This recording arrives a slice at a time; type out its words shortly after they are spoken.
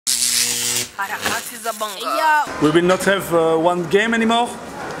Harakati za Bongo. We will not have one game anymore,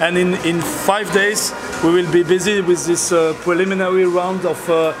 and in 5 days we will be busy with this preliminary round of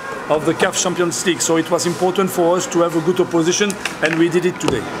the CAF Champions League. So it was important for us to have a good opposition, and we did it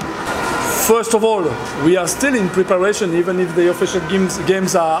today. First of all, we are still in preparation, even if the official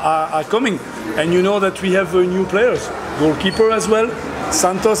games are coming. And you know that we have new players, goalkeeper as well,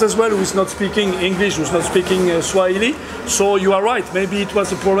 Santos as well, who is not speaking English, who is not speaking Swahili. So you are right, maybe it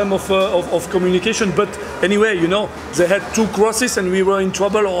was a problem of communication, but anyway, you know, they had 2 crosses and we were in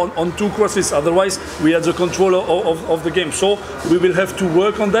trouble on 2 crosses. Otherwise, we had the control of the game. So we will have to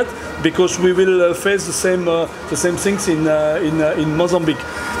work on that, because we will face the same things in Mozambique.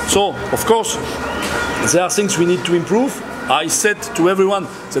 So, of course, there are things we need to improve. I said to everyone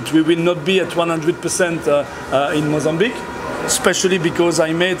that we will not be at 100% in Mozambique, especially because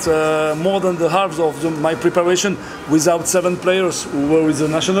I made more than the half of my preparation without 7 players who were with the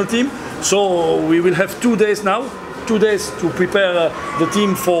national team. So we will have 2 days now, 2 days to prepare the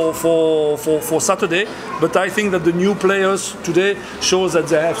team for Saturday. But I think that the new players today shows that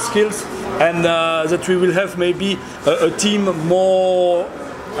they have skills, and that we will have maybe a team more,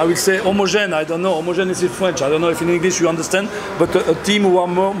 I will say, homogene. I don't know, homogene is in French. I don't know if in English you understand, but a team who are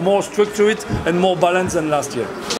more structured and more balanced than last year.